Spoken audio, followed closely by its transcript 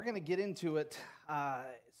We're going to get into it.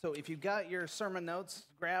 So if you've got your sermon notes,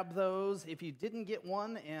 grab those. If you didn't get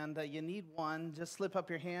one and you need one, just slip up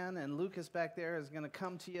your hand, and Lucas back there is going to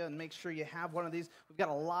come to you and make sure you have one of these. We've got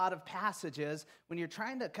a lot of passages. When you're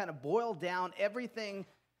trying to kind of boil down everything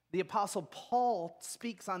the Apostle Paul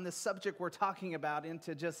speaks on this subject we're talking about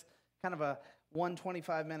into just kind of a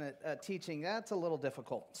 125-minute teaching, that's a little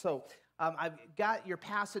difficult. So I've got your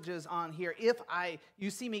passages on here. If you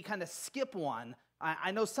see me kind of skip one,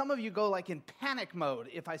 I know some of you go like in panic mode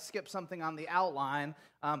if I skip something on the outline.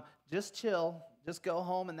 Just chill. Just go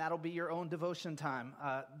home, and that'll be your own devotion time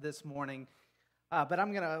this morning. But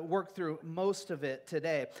I'm going to work through most of it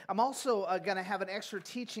today. I'm also going to have an extra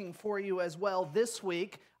teaching for you as well this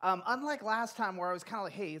week. Unlike last time where I was kind of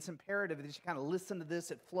like, hey, it's imperative that you kind of listen to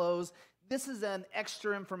this, it flows. This is an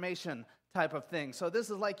extra information type of thing. So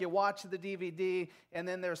this is like you watch the DVD, and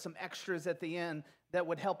then there's some extras at the end that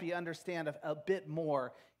would help you understand a bit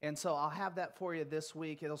more. And so I'll have that for you this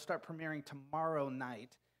week. It'll start premiering tomorrow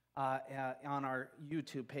night on our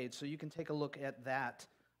YouTube page, so you can take a look at that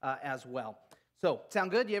as well. So, sound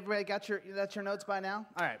good? Everybody got your notes by now?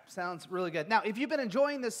 All right, sounds really good. Now, if you've been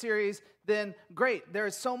enjoying this series, then great. There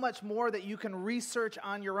is so much more that you can research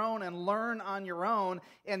on your own and learn on your own,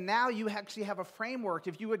 and now you actually have a framework.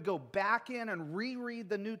 If you would go back in and reread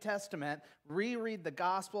the New Testament, reread the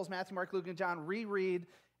Gospels, Matthew, Mark, Luke, and John, reread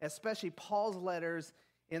especially Paul's letters,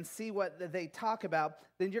 and see what they talk about,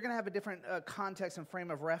 then you're going to have a different context and frame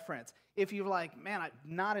of reference. If you're like, man, I've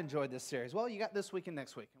not enjoyed this series, well, you got this week and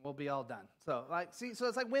next week, and we'll be all done. So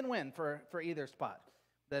it's like win-win for either spot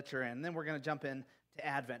that you're in. And then we're going to jump in to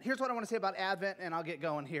Advent. Here's what I want to say about Advent, and I'll get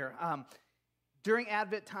going here. During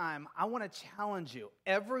Advent time, I want to challenge you.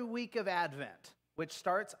 Every week of Advent, which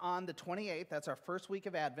starts on the 28th, that's our first week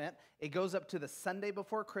of Advent, it goes up to the Sunday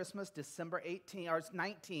before Christmas, December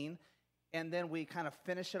 19, and then we kind of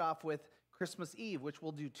finish it off with Christmas Eve, which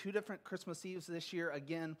we'll do two different Christmas Eves this year,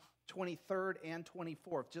 again, 23rd and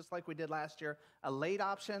 24th, just like we did last year, a late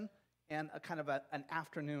option and a kind of an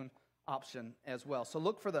afternoon option as well. So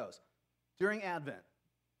look for those. During Advent,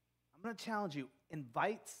 I'm going to challenge you,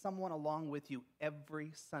 invite someone along with you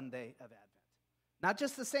every Sunday of Advent. Not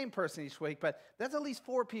just the same person each week, but that's at least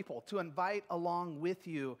 4 people to invite along with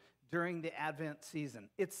you during the Advent season.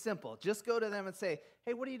 It's simple. Just go to them and say,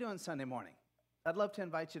 hey, what are you doing Sunday morning? I'd love to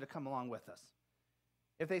invite you to come along with us.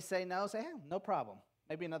 If they say no, say, hey, no problem.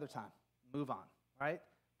 Maybe another time. Move on, right?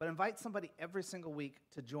 But invite somebody every single week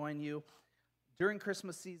to join you. During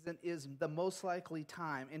Christmas season is the most likely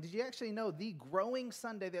time. And did you actually know the growing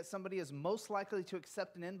Sunday that somebody is most likely to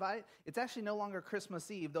accept an invite? It's actually no longer Christmas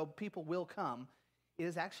Eve, though people will come. It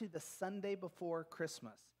is actually the Sunday before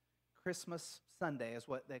Christmas. Christmas Sunday is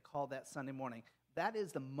what they call that Sunday morning. That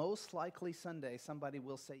is the most likely Sunday somebody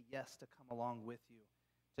will say yes to come along with you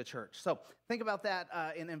to church. So think about that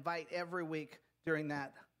and invite every week during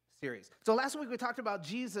that series. So last week we talked about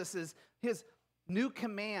his new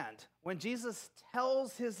command. When Jesus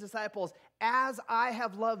tells his disciples, as I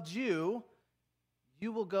have loved you,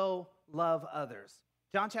 you will go love others.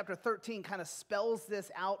 John chapter 13 kind of spells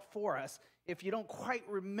this out for us. If you don't quite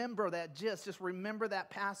remember that gist, just remember that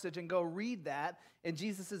passage and go read that, and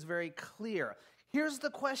Jesus is very clear. Here's the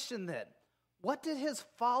question then. What did his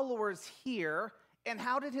followers hear, and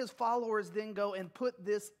how did his followers then go and put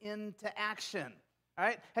this into action? All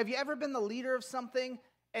right? Have you ever been the leader of something,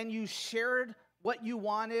 and you shared what you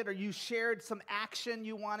wanted, or you shared some action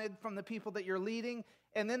you wanted from the people that you're leading,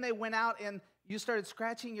 and then they went out and you started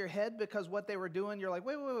scratching your head because what they were doing, you're like,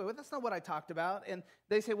 wait, that's not what I talked about. And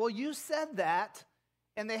they say, well, you said that,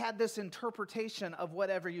 and they had this interpretation of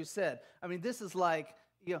whatever you said. I mean, this is like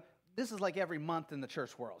every month in the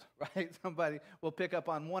church world, right? Somebody will pick up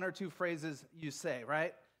on 1 or 2 phrases you say,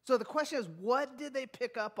 right? So the question is, what did they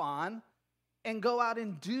pick up on and go out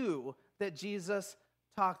and do that Jesus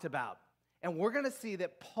talked about? And we're going to see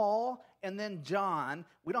that Paul and then John,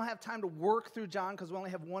 we don't have time to work through John because we only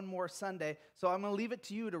have one more Sunday, so I'm going to leave it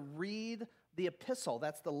to you to read the epistle.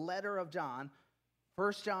 That's the letter of John,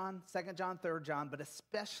 1 John, 2 John, 3 John, but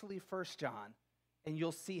especially 1 John, and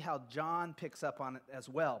you'll see how John picks up on it as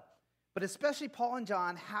well. But especially Paul and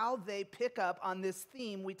John, how they pick up on this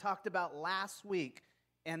theme we talked about last week,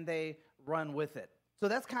 and they run with it. So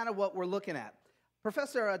that's kind of what we're looking at.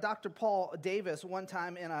 Professor Dr. Paul Davis, one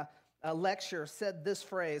time in a lecture, said this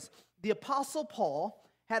phrase: the Apostle Paul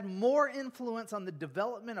had more influence on the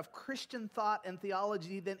development of Christian thought and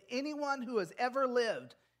theology than anyone who has ever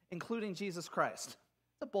lived, including Jesus Christ.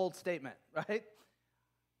 It's a bold statement, right?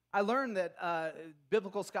 I learned that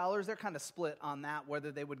biblical scholars, they're kind of split on that,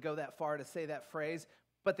 whether they would go that far to say that phrase,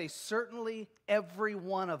 but they certainly, every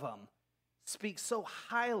one of them, speaks so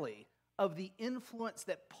highly of the influence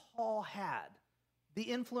that Paul had. The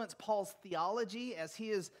influence Paul's theology, as he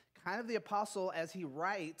is kind of the apostle, as he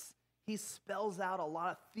writes, he spells out a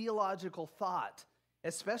lot of theological thought,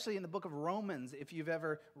 especially in the book of Romans, if you've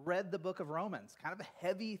ever read the book of Romans. Kind of a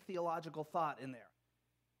heavy theological thought in there.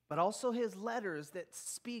 But also his letters that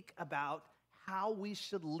speak about how we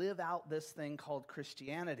should live out this thing called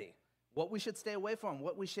Christianity. What we should stay away from,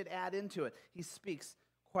 what we should add into it. He speaks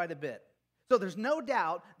quite a bit. So there's no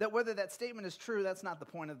doubt that whether that statement is true, that's not the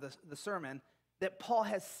point of the sermon, that Paul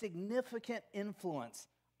has significant influence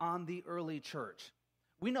on the early church.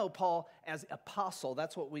 We know Paul as apostle,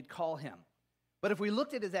 that's what we'd call him. But if we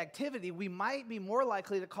looked at his activity, we might be more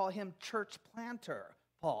likely to call him church planter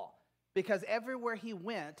Paul, because everywhere he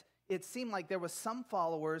went, it seemed like there was some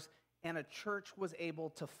followers and a church was able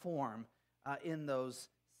to form in those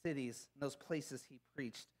cities, those places he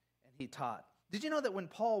preached and he taught. Did you know that when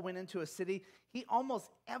Paul went into a city, he almost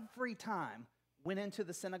every time went into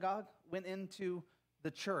the synagogue, went into the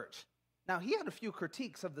church? Now, he had a few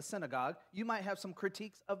critiques of the synagogue. You might have some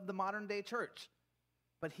critiques of the modern day church.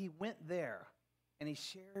 But he went there and he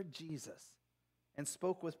shared Jesus and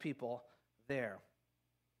spoke with people there.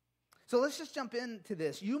 So let's just jump into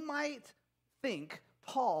this. You might think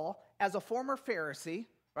Paul, as a former Pharisee,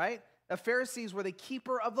 right? The Pharisees were the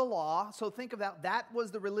keeper of the law. So think of that. That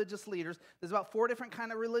was the religious leaders. There's about 4 different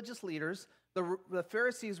kind of religious leaders. The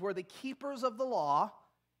Pharisees were the keepers of the law.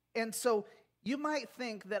 And so you might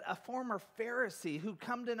think that a former Pharisee who'd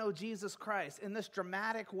come to know Jesus Christ in this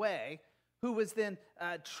dramatic way, who was then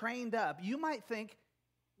trained up, you might think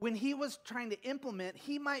when he was trying to implement,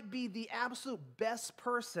 he might be the absolute best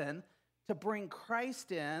person to bring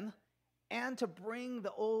Christ in and to bring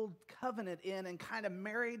the old covenant in and kind of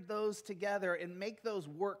married those together and make those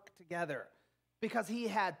work together. Because he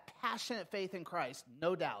had passionate faith in Christ,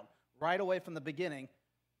 no doubt, right away from the beginning.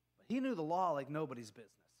 But he knew the law like nobody's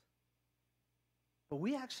business. But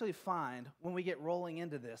we actually find, when we get rolling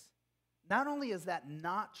into this, not only is that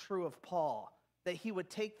not true of Paul, that he would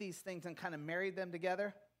take these things and kind of marry them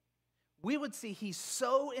together, we would see he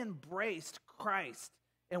so embraced Christ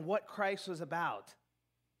and what Christ was about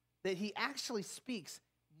that he actually speaks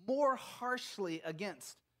more harshly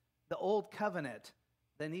against the old covenant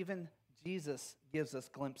than even Jesus gives us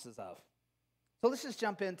glimpses of. So let's just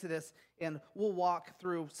jump into this, and we'll walk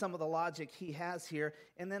through some of the logic he has here,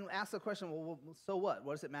 and then ask the question, well, so what?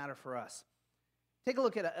 What does it matter for us? Take a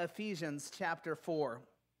look at Ephesians chapter 4.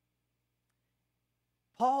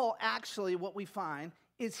 Paul actually, what we find,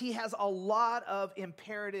 is he has a lot of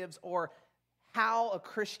imperatives or how a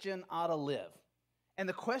Christian ought to live. And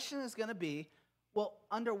the question is going to be, well,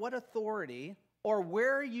 under what authority or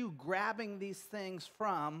where are you grabbing these things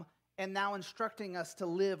from and now instructing us to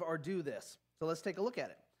live or do this? So let's take a look at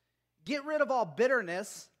it. Get rid of all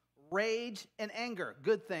bitterness, rage, and anger.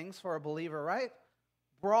 Good things for a believer, right?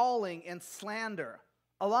 Brawling and slander,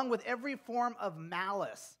 along with every form of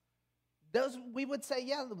malice. Those, we would say,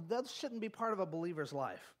 yeah, those shouldn't be part of a believer's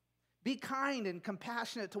life. Be kind and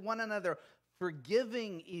compassionate to one another,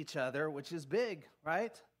 forgiving each other, which is big,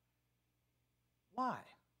 right? Why?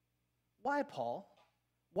 Why, Paul?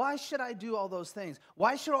 Why should I do all those things?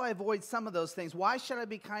 Why should I avoid some of those things? Why should I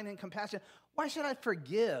be kind and compassionate? Why should I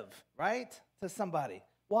forgive, right, to somebody?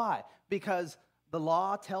 Why? Because the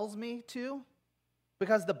law tells me to?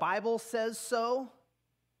 Because the Bible says so?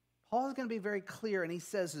 Paul is going to be very clear, and he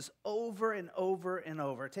says this over and over and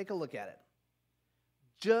over. Take a look at it.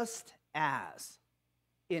 Just as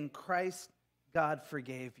in Christ God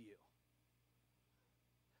forgave you.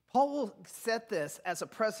 Paul will set this as a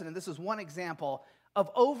precedent. This is one example of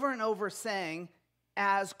over and over saying,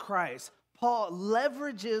 as Christ. Paul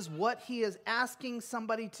leverages what he is asking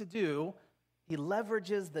somebody to do. He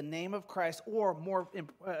leverages the name of Christ, or more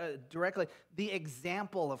directly, the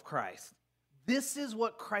example of Christ. This is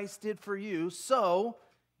what Christ did for you, so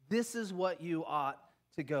this is what you ought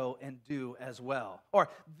to go and do as well. Or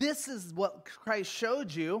this is what Christ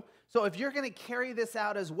showed you, so if you're going to carry this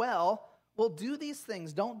out as well, well, do these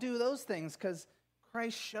things. Don't do those things, because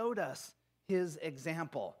Christ showed us his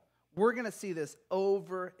example. We're going to see this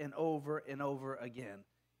over and over and over again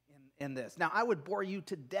in this. Now, I would bore you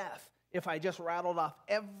to death if I just rattled off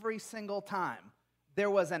every single time there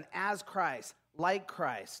was an as Christ, like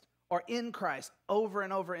Christ, or in Christ over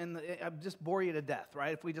and over. I'd just bore you to death,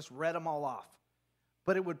 right, if we just read them all off.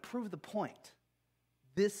 But it would prove the point.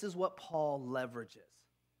 This is what Paul leverages.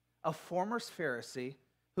 A former Pharisee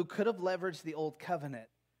who could have leveraged the old covenant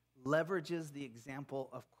leverages the example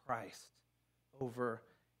of Christ over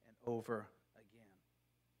and over again.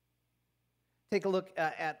 Take a look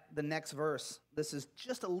at the next verse. This is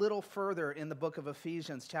just a little further in the book of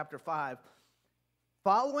Ephesians, chapter 5.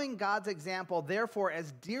 Following God's example, therefore,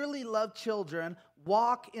 as dearly loved children,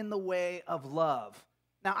 walk in the way of love.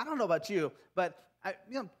 Now, I don't know about you, but I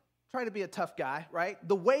try to be a tough guy, right?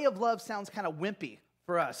 The way of love sounds kind of wimpy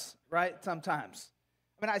for us, right? Sometimes.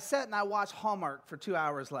 I mean, I sat and I watched Hallmark for 2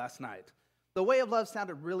 hours last night. The way of love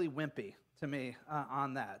sounded really wimpy to me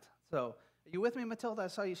on that. So, are you with me, Matilda? I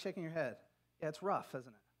saw you shaking your head. Yeah, it's rough, isn't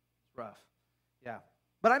it? It's rough. Yeah.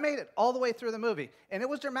 But I made it all the way through the movie, and it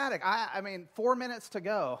was dramatic. I mean, 4 minutes to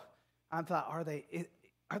go. I thought, are they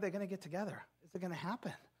going to get together? Is it going to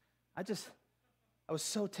happen? I was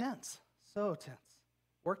so tense.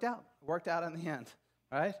 Worked out in the end,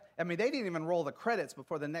 right? I mean, they didn't even roll the credits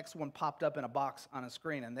before the next one popped up in a box on a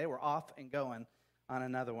screen, and they were off and going on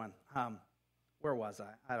another one. Where was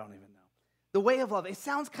I? I don't even know. The way of love, it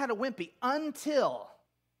sounds kind of wimpy until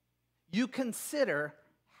you consider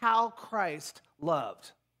how Christ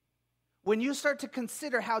loved. When you start to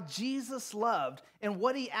consider how Jesus loved and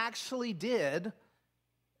what he actually did,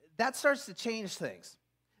 that starts to change things.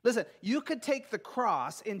 Listen, you could take the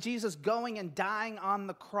cross and Jesus going and dying on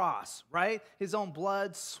the cross, right? His own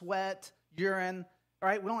blood, sweat, urine,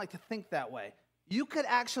 right? We don't like to think that way. You could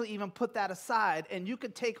actually even put that aside, and you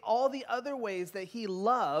could take all the other ways that he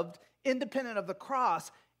loved, independent of the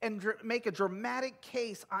cross, and make a dramatic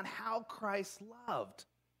case on how Christ loved.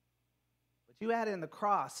 But you add in the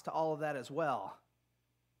cross to all of that as well,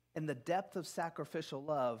 and the depth of sacrificial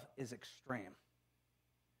love is extreme.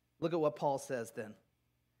 Look at what Paul says then.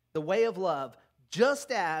 The way of love,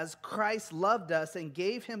 just as Christ loved us and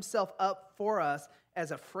gave himself up for us as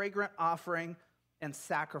a fragrant offering and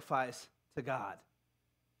sacrifice to God.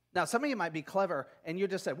 Now, some of you might be clever, and you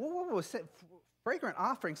just say, whoa, fragrant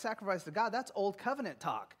offering, sacrifice to God, that's old covenant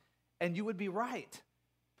talk. And you would be right.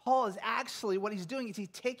 Paul is actually, what he's doing is he's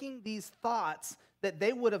taking these thoughts that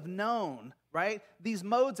they would have known, right? These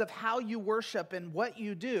modes of how you worship and what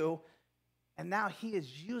you do, and now he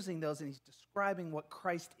is using those, and he's describing what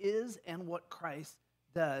Christ is and what Christ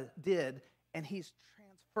did, and he's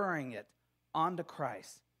transferring it onto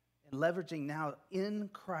Christ and leveraging now in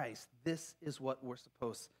Christ. This is what we're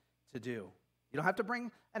supposed to do. You don't have to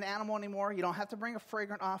bring an animal anymore. You don't have to bring a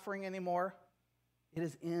fragrant offering anymore. It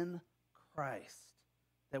is in Christ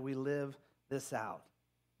that we live this out.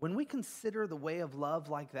 When we consider the way of love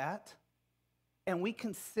like that, and we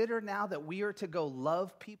consider now that we are to go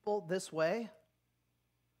love people this way,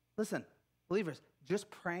 listen, believers, just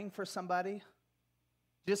praying for somebody,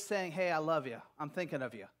 just saying, hey, I love you, I'm thinking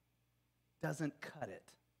of you, doesn't cut it.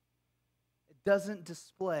 It doesn't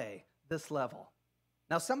display this level.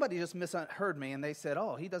 Now, somebody just misheard me, and they said,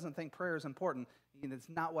 oh, he doesn't think prayer is important. It's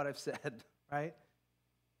not what I've said, right?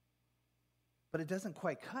 But it doesn't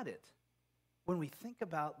quite cut it when we think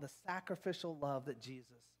about the sacrificial love that Jesus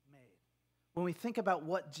made, when we think about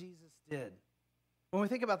what Jesus did, when we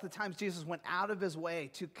think about the times Jesus went out of his way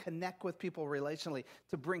to connect with people relationally,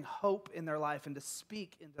 to bring hope in their life and to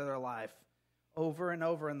speak into their life over and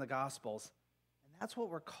over in the Gospels. And that's what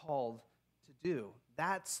we're called to do.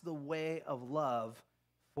 That's the way of love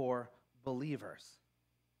for believers.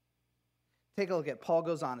 Take a look at, Paul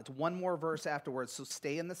goes on. It's one more verse afterwards, so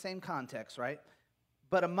stay in the same context, right?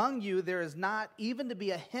 But among you there is not even to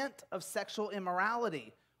be a hint of sexual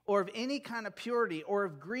immorality or of any kind of purity or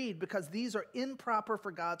of greed, because these are improper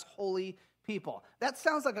for God's holy people. That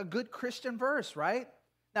sounds like a good Christian verse, right?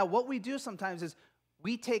 Now, what we do sometimes is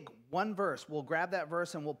we take one verse, we'll grab that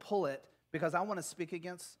verse and we'll pull it because I want to speak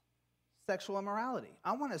against sexual immorality.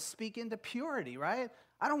 I want to speak into purity, right?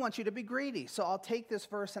 I don't want you to be greedy. So I'll take this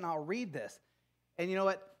verse and I'll read this. And you know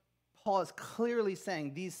what? Paul is clearly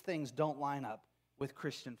saying these things don't line up with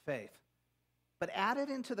Christian faith. But add it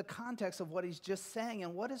into the context of what he's just saying,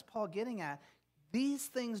 and what is Paul getting at? These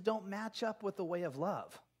things don't match up with the way of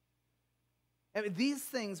love. I mean, these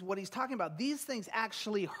things, what he's talking about, these things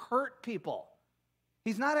actually hurt people.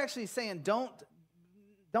 He's not actually saying don't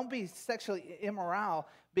be sexually immoral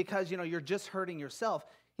because, you're just hurting yourself.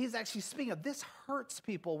 He's actually speaking of this hurts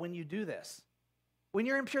people when you do this. When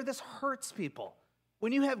you're impure, this hurts people.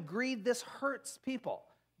 When you have greed, this hurts people.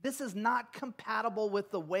 This is not compatible with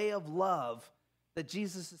the way of love that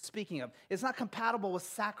Jesus is speaking of. It's not compatible with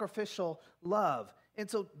sacrificial love. And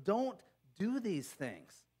so don't do these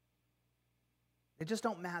things. They just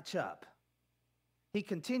don't match up. He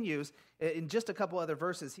continues in just a couple other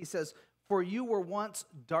verses. He says, for you were once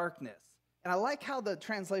darkness. And I like how the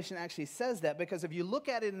translation actually says that, because if you look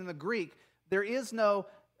at it in the Greek, there's no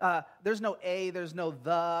a, there's no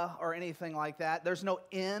the or anything like that. There's no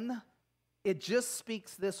in. It just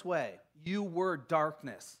speaks this way. You were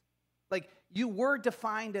darkness. Like You were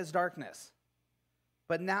defined as darkness,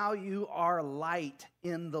 but now you are light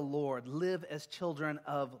in the Lord. Live as children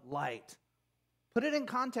of light. Put it in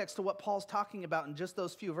context to what Paul's talking about in just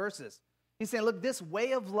those few verses. He's saying, look, this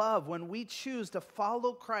way of love, when we choose to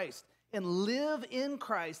follow Christ and live in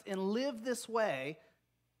Christ and live this way,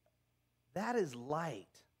 that is light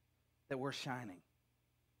that we're shining.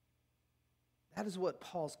 That is what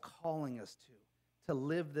Paul's calling us to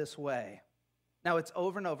live this way. Now, it's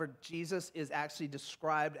over and over. Jesus is actually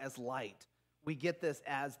described as light. We get this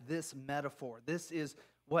as this metaphor. This is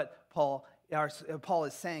what Paul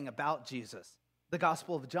is saying about Jesus. The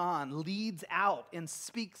Gospel of John leads out and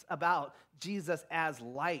speaks about Jesus as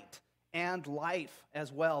light and life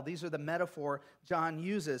as well. These are the metaphor John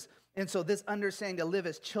uses. And so this understanding to live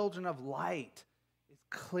as children of light is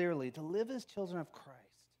clearly to live as children of Christ,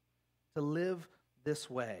 to live this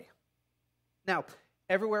way. Now,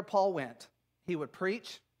 everywhere Paul went, he would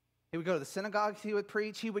preach. He would go to the synagogues, he would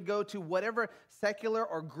preach. He would go to whatever secular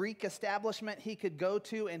or Greek establishment he could go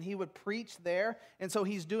to, and he would preach there. And so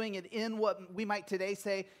he's doing it in what we might today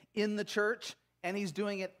say in the church, and he's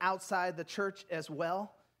doing it outside the church as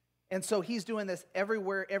well. And so he's doing this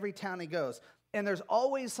everywhere, every town he goes. And there's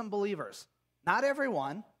always some believers. Not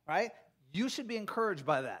everyone, right? You should be encouraged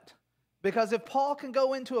by that. Because if Paul can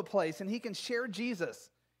go into a place and he can share Jesus,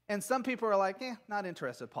 and some people are like, not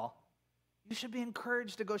interested, Paul. You should be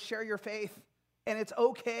encouraged to go share your faith. And it's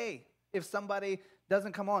okay if somebody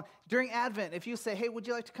doesn't come on. During Advent, if you say, hey, would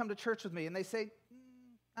you like to come to church with me? And they say,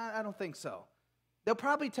 I don't think so. They'll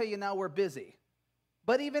probably tell you, no, we're busy.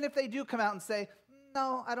 But even if they do come out and say,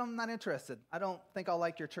 no, I'm not interested. I don't think I'll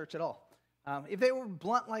like your church at all. If they were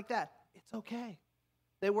blunt like that, it's okay.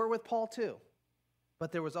 They were with Paul too.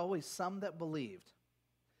 But there was always some that believed.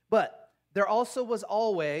 But there also was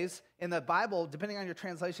always, in the Bible, depending on your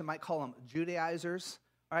translation, might call them Judaizers,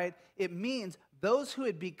 all right? It means those who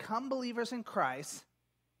had become believers in Christ,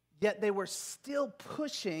 yet they were still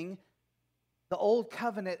pushing the old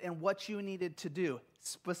covenant and what you needed to do,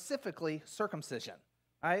 specifically circumcision,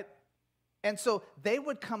 right? And so they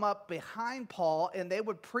would come up behind Paul and they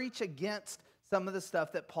would preach against some of the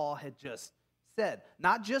stuff that Paul had just said.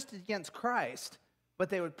 Not just against Christ, but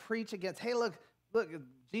they would preach against, hey, look,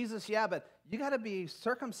 Jesus, yeah, but you got to be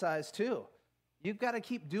circumcised too. You've got to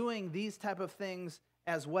keep doing these type of things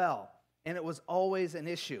as well. And it was always an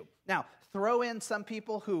issue. Now, throw in some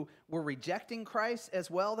people who were rejecting Christ as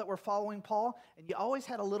well that were following Paul, and you always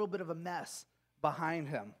had a little bit of a mess behind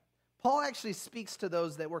him. Paul actually speaks to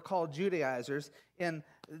those that were called Judaizers. In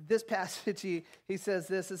this passage, he says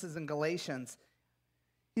this is in Galatians.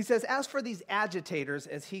 He says, as for these agitators,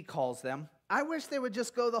 as he calls them, I wish they would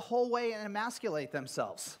just go the whole way and emasculate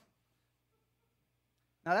themselves.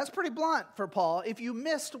 Now, that's pretty blunt for Paul if you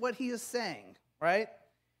missed what he is saying, right?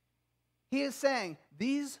 He is saying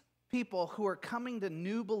these people who are coming to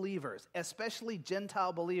new believers, especially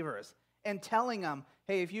Gentile believers, and telling them,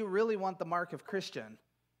 hey, if you really want the mark of Christian,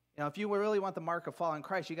 if you really want the mark of following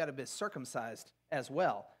Christ, you got to be circumcised as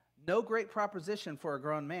well. No great proposition for a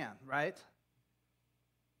grown man, right?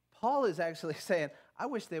 Paul is actually saying, I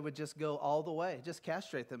wish they would just go all the way, just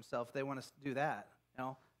castrate themselves if they want to do that.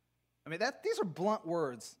 These are blunt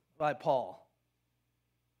words by Paul.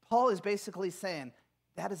 Paul is basically saying,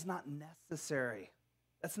 that is not necessary.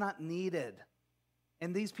 That's not needed.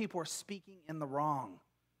 And these people are speaking in the wrong.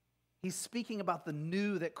 He's speaking about the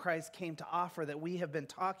new that Christ came to offer that we have been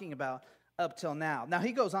talking about up till now. Now,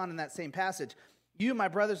 he goes on in that same passage. You, my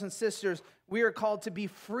brothers and sisters, we are called to be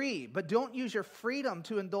free, but don't use your freedom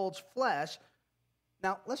to indulge flesh.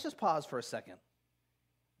 Now, let's just pause for a second.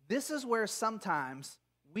 This is where sometimes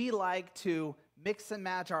we like to mix and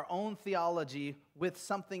match our own theology with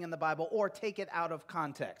something in the Bible or take it out of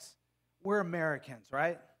context. We're Americans,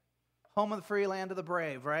 right? Home of the free, land of the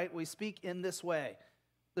brave, right? We speak in this way.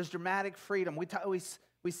 There's dramatic freedom.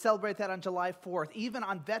 We celebrate that on July 4th. Even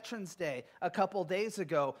on Veterans Day a couple days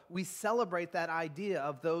ago, we celebrate that idea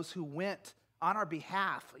of those who went on our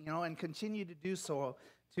behalf, and continue to do so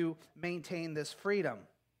to maintain this freedom.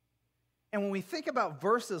 And when we think about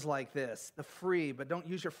verses like this, the free, but don't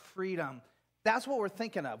use your freedom, that's what we're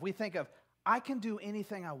thinking of. We think of, I can do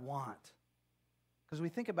anything I want. Because we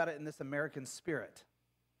think about it in this American spirit.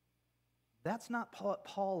 That's not what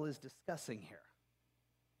Paul is discussing here.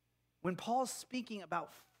 When Paul's speaking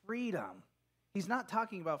about freedom, he's not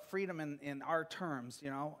talking about freedom in our terms,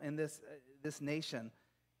 in this nation.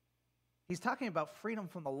 He's talking about freedom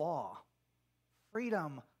from the law,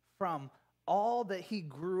 freedom from all that he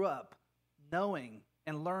grew up knowing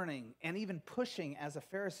and learning and even pushing as a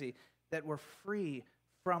Pharisee, that we're free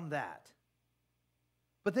from that.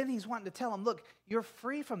 But then he's wanting to tell them, look, you're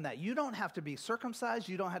free from that. You don't have to be circumcised.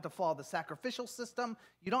 You don't have to follow the sacrificial system.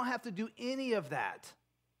 You don't have to do any of that.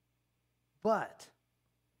 But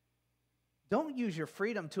don't use your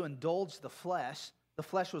freedom to indulge the flesh. The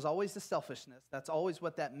flesh was always the selfishness. That's always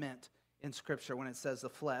what that meant in Scripture when it says the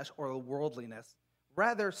flesh or the worldliness.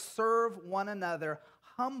 Rather, serve one another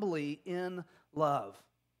humbly in love.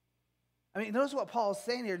 I mean, notice what Paul is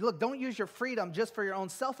saying here. Look, don't use your freedom just for your own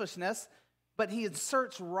selfishness, but he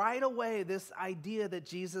inserts right away this idea that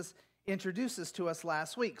Jesus introduces to us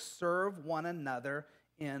last week. Serve one another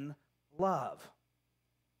in love.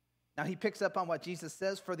 Now, he picks up on what Jesus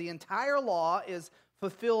says, for the entire law is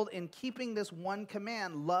fulfilled in keeping this one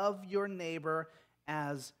command, love your neighbor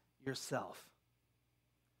as yourself.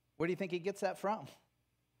 Where do you think he gets that from?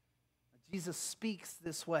 Jesus speaks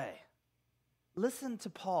this way. Listen to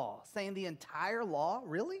Paul saying the entire law.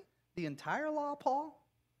 Really? The entire law, Paul?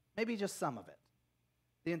 Maybe just some of it.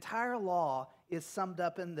 The entire law is summed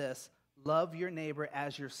up in this: love your neighbor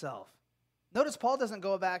as yourself. Notice Paul doesn't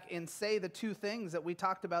go back and say the two things that we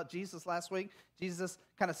talked about Jesus last week. Jesus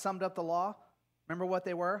kind of summed up the law. Remember what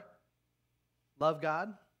they were? Love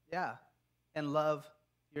God, yeah, and love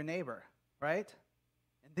your neighbor, right?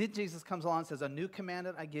 And then Jesus comes along and says, a new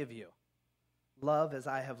commandment I give you. Love as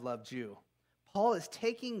I have loved you. Paul is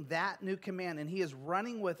taking that new command and he is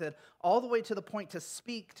running with it all the way to the point to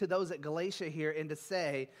speak to those at Galatia here and to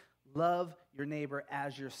say, love your neighbor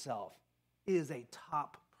as yourself. It is a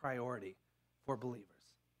top priority for believers.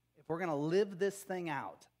 If we're going to live this thing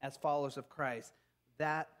out as followers of Christ,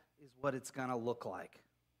 that is what it's going to look like.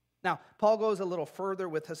 Now, Paul goes a little further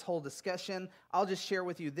with his whole discussion. I'll just share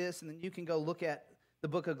with you this, and then you can go look at the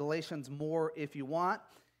book of Galatians more if you want.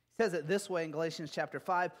 He says it this way in Galatians chapter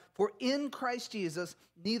 5, for in Christ Jesus,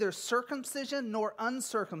 neither circumcision nor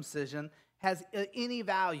uncircumcision has any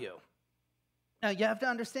value. Now, you have to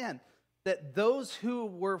understand that those who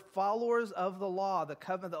were followers of the law, the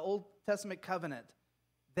covenant, the Old Testament covenant,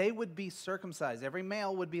 they would be circumcised. Every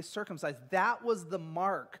male would be circumcised. That was the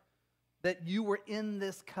mark that you were in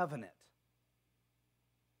this covenant.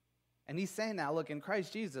 And he's saying now, look, in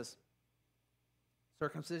Christ Jesus,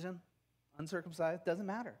 circumcision, uncircumcised, doesn't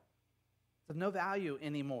matter. It's of no value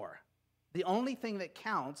anymore. The only thing that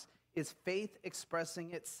counts is faith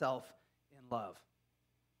expressing itself in love.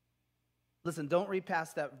 Listen, don't read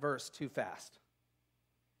past that verse too fast.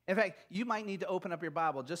 In fact, you might need to open up your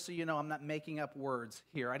Bible just so you know I'm not making up words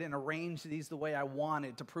here. I didn't arrange these the way I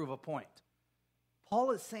wanted to prove a point.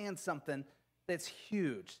 Paul is saying something that's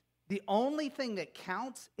huge. The only thing that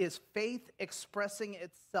counts is faith expressing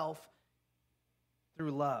itself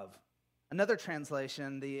through love. Another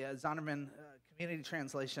translation, the Zondervan Community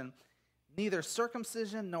Translation, neither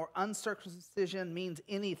circumcision nor uncircumcision means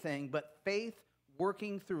anything, but faith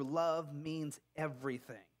working through love means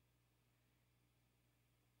everything.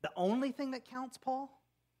 The only thing that counts, Paul?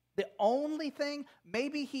 The only thing?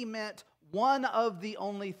 Maybe he meant one of the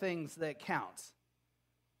only things that counts.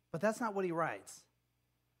 But that's not what he writes.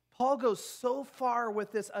 Paul goes so far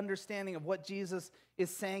with this understanding of what Jesus is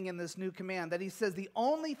saying in this new command that he says the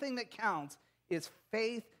only thing that counts is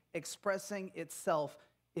faith expressing itself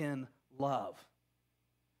in love.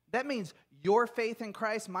 That means your faith in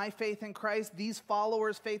Christ, my faith in Christ, these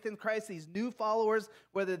followers' faith in Christ, these new followers,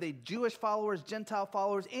 whether they're Jewish followers, Gentile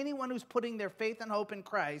followers, anyone who's putting their faith and hope in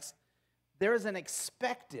Christ, there is an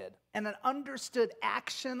expected and an understood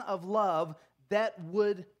action of love that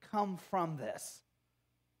would come from this.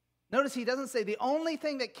 Notice he doesn't say the only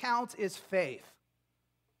thing that counts is faith.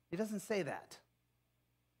 He doesn't say that.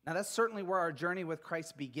 Now that's certainly where our journey with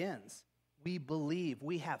Christ begins. We believe,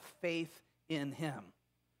 we have faith in him.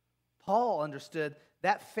 Paul understood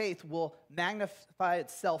that faith will magnify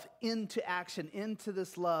itself into action, into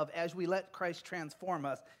this love, as we let Christ transform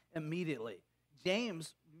us immediately.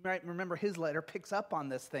 James, you might remember his letter, picks up on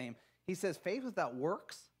this theme. He says faith without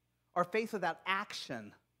works or faith without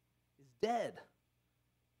action is dead.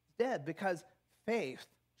 It's dead because faith,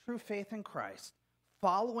 true faith in Christ,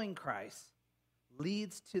 following Christ,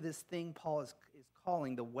 leads to this thing Paul is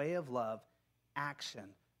calling the way of love, action,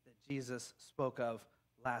 that Jesus spoke of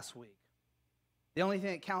last week. The only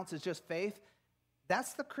thing that counts is just faith.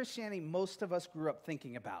 That's the Christianity most of us grew up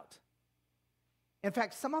thinking about. In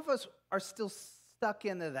fact, some of us are still stuck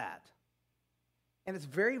into that. And it's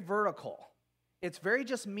very vertical. It's very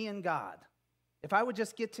just me and God. If I would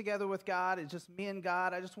just get together with God, it's just me and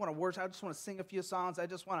God. I just want to worship. I just want to sing a few songs. I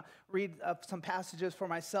just want to read some passages for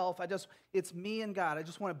myself. It's me and God. I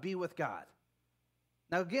just want to be with God.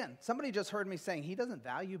 Now again, somebody just heard me saying he doesn't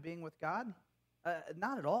value being with God.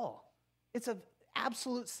 Not at all. It's of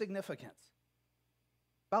absolute significance.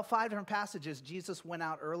 About 5 different passages, Jesus went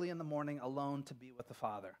out early in the morning alone to be with the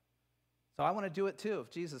Father. So I want to do it too if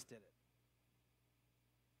Jesus did it.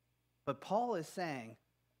 But Paul is saying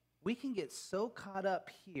we can get so caught up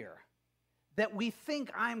here that we think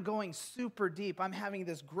I'm going super deep. I'm having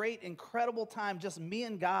this great, incredible time, just me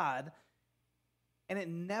and God, and it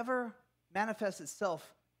never manifests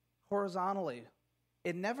itself horizontally.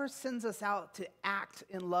 It never sends us out to act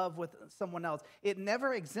in love with someone else. It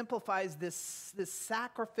never exemplifies this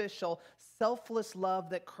sacrificial, selfless love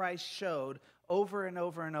that Christ showed over and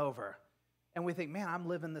over and over. And we think, man, I'm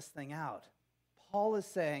living this thing out. Paul is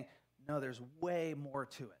saying, no, there's way more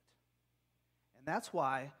to it. And that's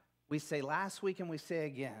why we say last week and we say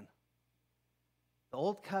again, the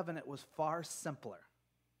old covenant was far simpler.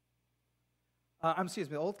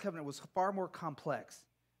 The old covenant was far more complex.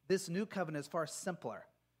 This new covenant is far simpler,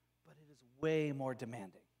 but it is way more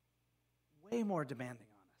demanding. Way more demanding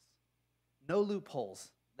on us. No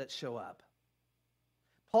loopholes that show up.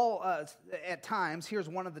 Paul, at times, here's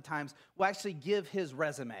one of the times, will actually give his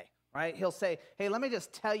resume, right? He'll say, hey, let me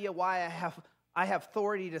just tell you why I have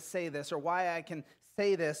authority to say this, or why I can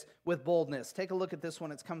say this with boldness. Take a look at this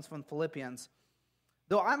one. It comes from Philippians.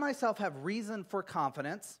 Though I myself have reason for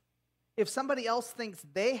confidence, if somebody else thinks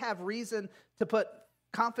they have reason to put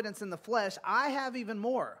confidence in the flesh, I have even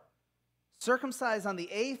more. Circumcised on the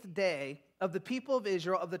 8th day of the people of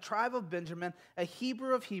Israel, of the tribe of Benjamin, a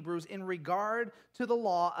Hebrew of Hebrews, in regard to the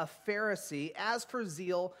law, a Pharisee, as for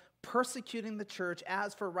zeal, persecuting the church,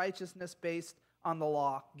 as for righteousness based on the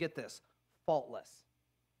law. Get this, faultless.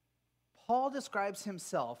 Paul describes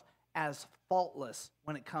himself as faultless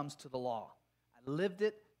when it comes to the law. I lived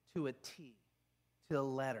it to a T, to a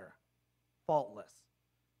letter. Faultless.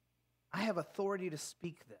 I have authority to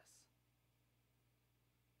speak this.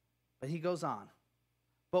 But he goes on.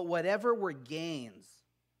 But whatever were gains.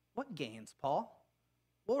 What gains, Paul?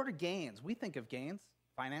 What are gains? We think of gains.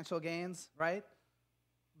 Financial gains, right?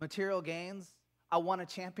 Material gains. I won a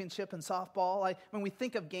championship in softball. When we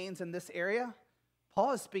think of gains in this area,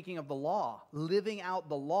 Paul is speaking of the law. Living out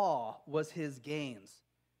the law was his gains.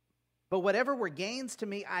 But whatever were gains to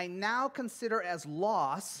me, I now consider as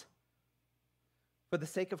loss for the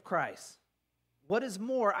sake of Christ. What is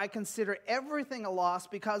more, I consider everything a loss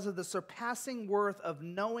because of the surpassing worth of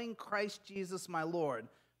knowing Christ Jesus my Lord,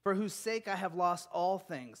 for whose sake I have lost all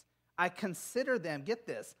things. I consider them, get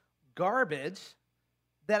this, garbage,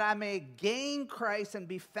 that I may gain Christ and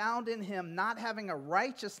be found in him, not having a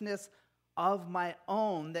righteousness of my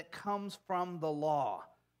own that comes from the law.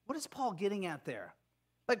 What is Paul getting at there?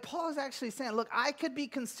 Like, Paul is actually saying, look, I could be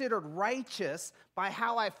considered righteous by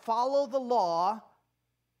how I follow the law.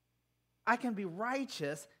 I can be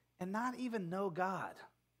righteous and not even know God.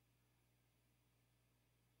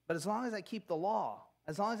 But as long as I keep the law,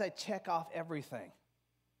 as long as I check off everything,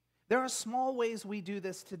 there are small ways we do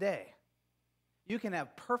this today. You can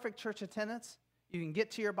have perfect church attendance. You can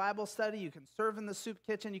get to your Bible study. You can serve in the soup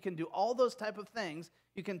kitchen. You can do all those type of things.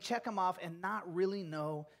 You can check them off and not really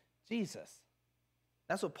know Jesus.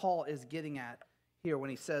 That's what Paul is getting at here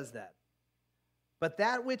when he says that. But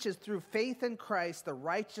that which is through faith in Christ, the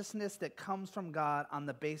righteousness that comes from God on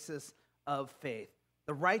the basis of faith.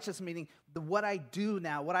 The righteous meaning what I do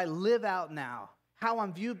now, what I live out now, how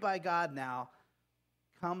I'm viewed by God now,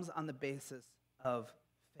 comes on the basis of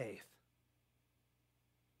faith.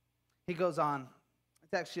 He goes on.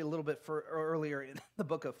 It's actually a little bit earlier in the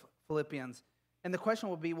book of Philippians. And the question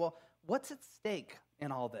will be, well, what's at stake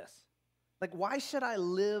in all this? Like, why should I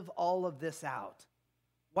live all of this out?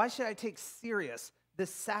 Why should I take serious this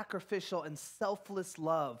sacrificial and selfless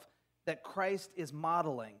love that Christ is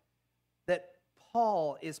modeling, that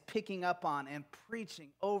Paul is picking up on and preaching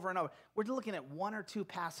over and over? We're looking at 1 or 2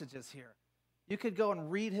 passages here. You could go and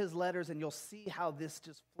read his letters and you'll see how this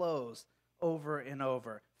just flows over and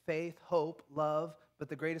over. Faith, hope, love, but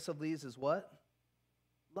the greatest of these is what?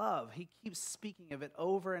 Love. He keeps speaking of it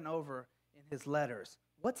over and over in his letters.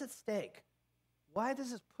 What's at stake? Why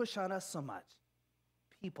does this push on us so much?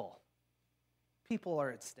 People. People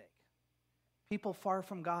are at stake. People far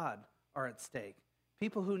from God are at stake.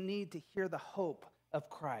 People who need to hear the hope of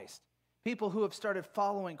Christ. People who have started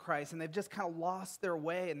following Christ and they've just kind of lost their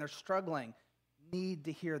way and they're struggling need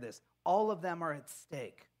to hear this. All of them are at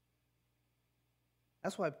stake.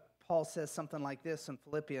 That's why Paul says something like this in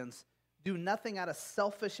Philippians. Do nothing out of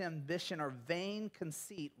selfish ambition or vain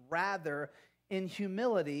conceit. Rather, in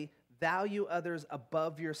humility, value others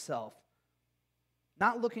above yourself.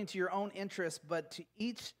 Not looking to your own interests, but to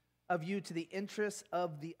each of you to the interests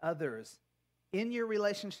of the others. In your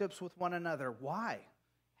relationships with one another. Why?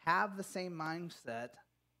 Have the same mindset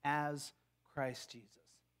as Christ Jesus.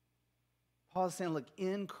 Paul is saying, look,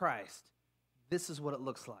 in Christ, this is what it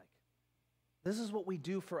looks like. This is what we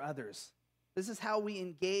do for others. This is how we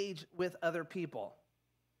engage with other people.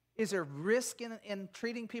 Is there risk in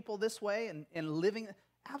treating people this way and living?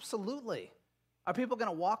 Absolutely. Are people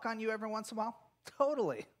going to walk on you every once in a while?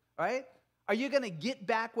 Totally, right? Are you going to get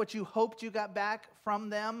back what you hoped you got back from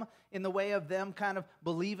them in the way of them kind of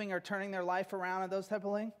believing or turning their life around and those type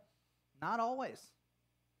of things? Not always.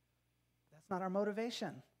 That's not our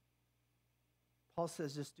motivation. Paul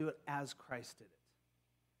says just do it as Christ did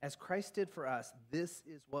it. As Christ did for us, this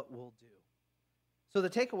is what we'll do. So the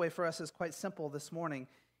takeaway for us is quite simple this morning.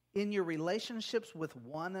 In your relationships with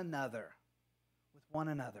one another,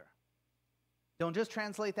 don't just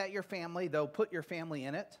translate that your family, though put your family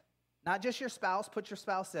in it. Not just your spouse, put your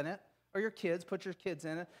spouse in it. Or your kids, put your kids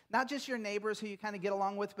in it. Not just your neighbors who you kind of get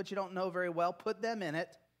along with but you don't know very well, put them in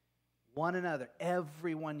it. One another,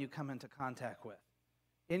 everyone you come into contact with.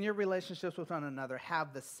 In your relationships with one another,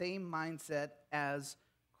 have the same mindset as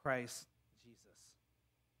Christ Jesus.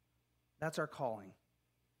 That's our calling.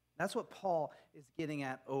 That's what Paul is getting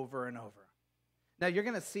at over and over. Now, you're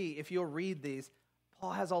going to see, if you'll read these,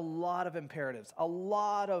 Paul has a lot of imperatives, a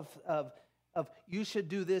lot of you should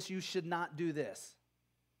do this, you should not do this.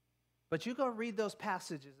 But you go read those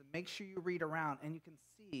passages and make sure you read around, and you can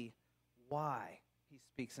see why he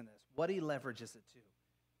speaks in this, what he leverages it to.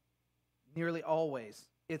 Nearly always,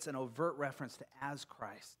 it's an overt reference to as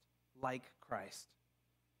Christ, like Christ.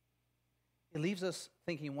 It leaves us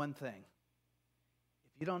thinking one thing.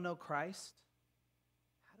 If you don't know Christ,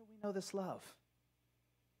 how do we know this love?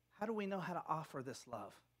 How do we know how to offer this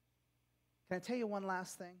love? Can I tell you one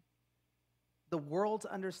last thing? The world's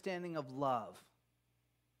understanding of love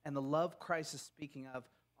and the love Christ is speaking of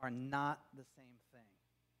are not the same thing.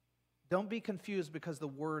 Don't be confused because the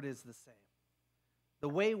word is the same. The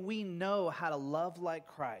way we know how to love like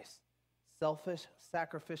Christ, selfish,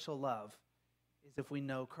 sacrificial love, is if we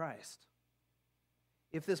know Christ.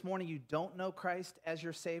 If this morning you don't know Christ as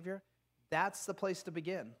your Savior, that's the place to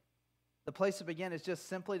begin. The place to begin is just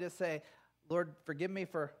simply to say, Lord, forgive me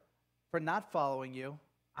for not following you.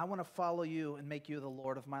 I want to follow you and make you the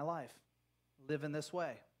Lord of my life. Live in this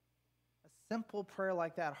way. A simple prayer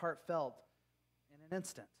like that, heartfelt, in an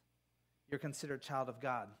instant, you're considered a child of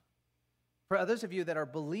God. For others of you that are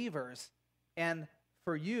believers, and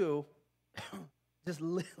for you, just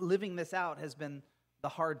living this out has been the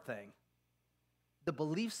hard thing. The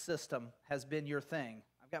belief system has been your thing.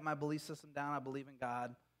 I've got my belief system down. I believe in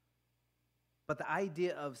God. But the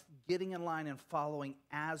idea of getting in line and following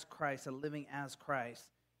as Christ and living as Christ,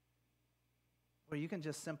 where you can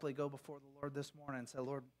just simply go before the Lord this morning and say,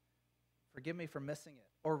 Lord, forgive me for missing it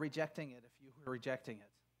or rejecting it if you were rejecting it.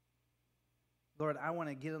 Lord, I want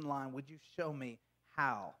to get in line. Would you show me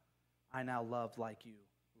how I now love like you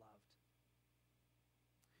loved?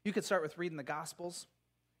 You could start with reading the Gospels.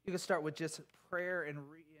 You could start with just prayer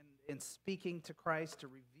and speaking to Christ to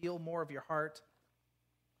reveal more of your heart.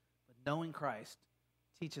 But knowing Christ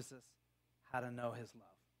teaches us how to know his love.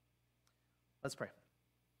 Let's pray.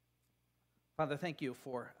 Father, thank you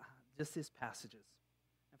for just these passages.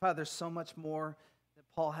 And Father, there's so much more that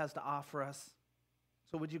Paul has to offer us.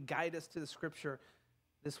 So would you guide us to the Scripture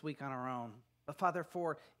this week on our own? But Father,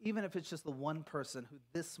 for even if it's just the one person who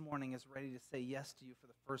this morning is ready to say yes to you for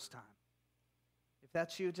the first time, if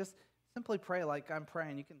that's you, just simply pray like I'm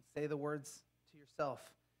praying. You can say the words to yourself.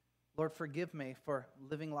 Lord, forgive me for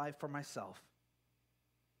living life for myself.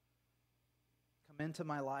 Come into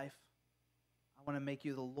my life. I want to make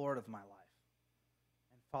you the Lord of my life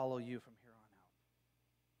and follow you from here on out.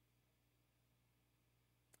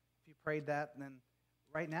 If you prayed that, then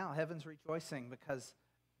right now heaven's rejoicing because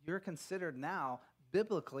you're considered now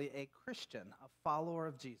biblically a Christian, a follower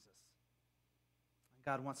of Jesus. And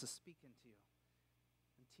God wants to speak into you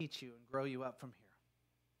and teach you and grow you up from here.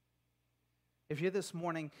 If you're this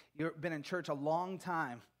morning, you've been in church a long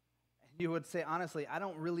time, and you would say, honestly, I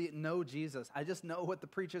don't really know Jesus. I just know what the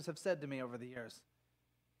preachers have said to me over the years.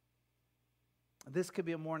 This could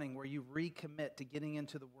be a morning where you recommit to getting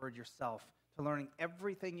into the Word yourself, to learning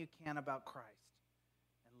everything you can about Christ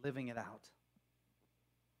and living it out.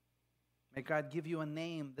 May God give you a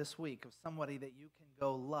name this week of somebody that you can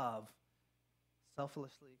go love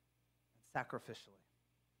selflessly and sacrificially.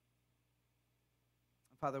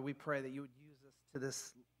 And Father, we pray that you would use us to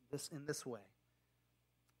this in this way.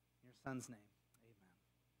 In your Son's name, amen.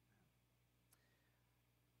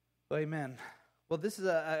 Well, amen. Well, this is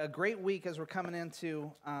a great week as we're coming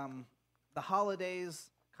into the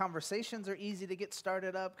holidays. Conversations are easy to get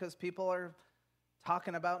started up because people are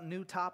talking about new topics.